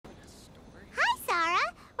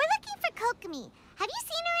Kokomi. Have you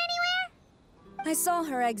seen her anywhere? I saw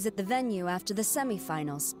her exit the venue after the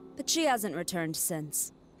semifinals, but she hasn't returned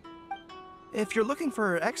since. If you're looking for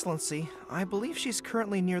Her Excellency, I believe she's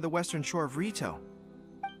currently near the western shore of Rito.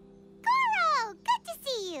 Goro! Good to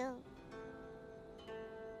see you!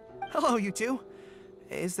 Hello, you two.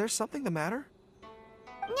 Is there something the matter?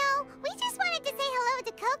 No, we just wanted to say hello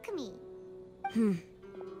to Kokomi.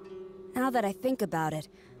 Now that I think about it,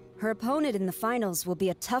 her opponent in the finals will be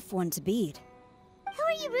a tough one to beat. Who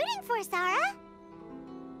are you rooting for, Sara?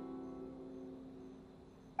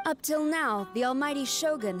 Up till now, the almighty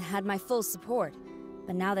Shogun had my full support.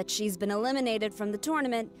 But now that she's been eliminated from the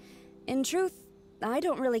tournament, in truth, I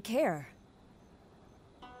don't really care.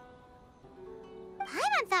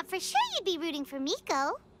 Paimon thought for sure you'd be rooting for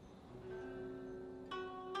Miko.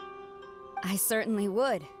 I certainly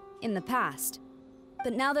would, in the past.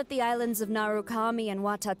 But now that the islands of Narukami and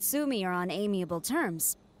Watatsumi are on amiable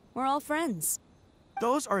terms, we're all friends.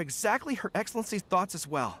 Those are exactly Her Excellency's thoughts as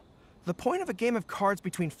well. The point of a game of cards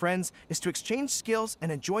between friends is to exchange skills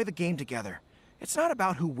and enjoy the game together. It's not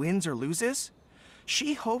about who wins or loses.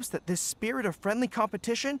 She hopes that this spirit of friendly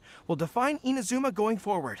competition will define Inazuma going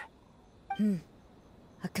forward.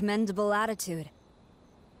 A commendable attitude.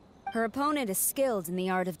 Her opponent is skilled in the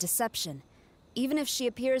art of deception. Even if she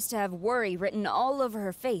appears to have worry written all over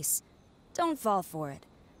her face, don't fall for it.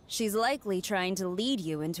 She's likely trying to lead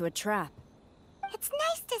you into a trap. It's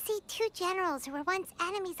nice to see two generals who were once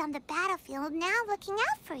enemies on the battlefield now looking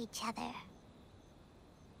out for each other.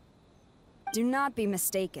 Do not be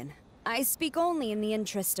mistaken. I speak only in the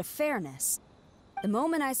interest of fairness. The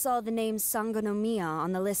moment I saw the name Sangonomiya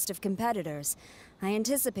on the list of competitors, I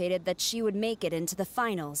anticipated that she would make it into the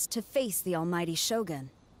finals to face the almighty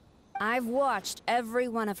Shogun. I've watched every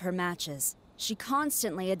one of her matches. She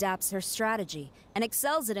constantly adapts her strategy and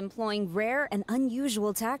excels at employing rare and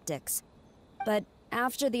unusual tactics. But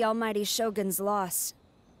after the almighty Shogun's loss,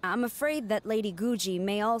 I'm afraid that Lady Guji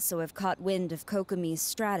may also have caught wind of Kokomi's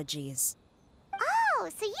strategies. Oh,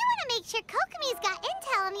 so you want to make sure Kokomi's got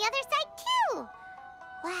intel on the other side too?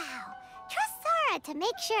 Wow. Trust Sara to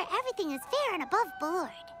make sure everything is fair and above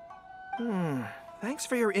board. Thanks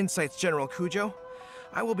for your insights, General Kujo.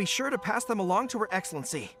 I will be sure to pass them along to Her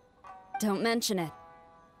Excellency. Don't mention it.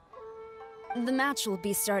 The match will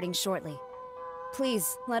be starting shortly.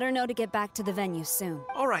 Please, let her know to get back to the venue soon.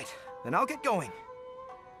 All right, then I'll get going.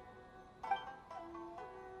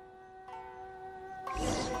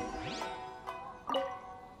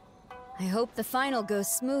 I hope the final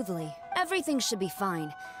goes smoothly. Everything should be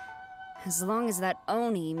fine. As long as that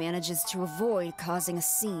Oni manages to avoid causing a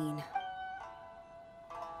scene.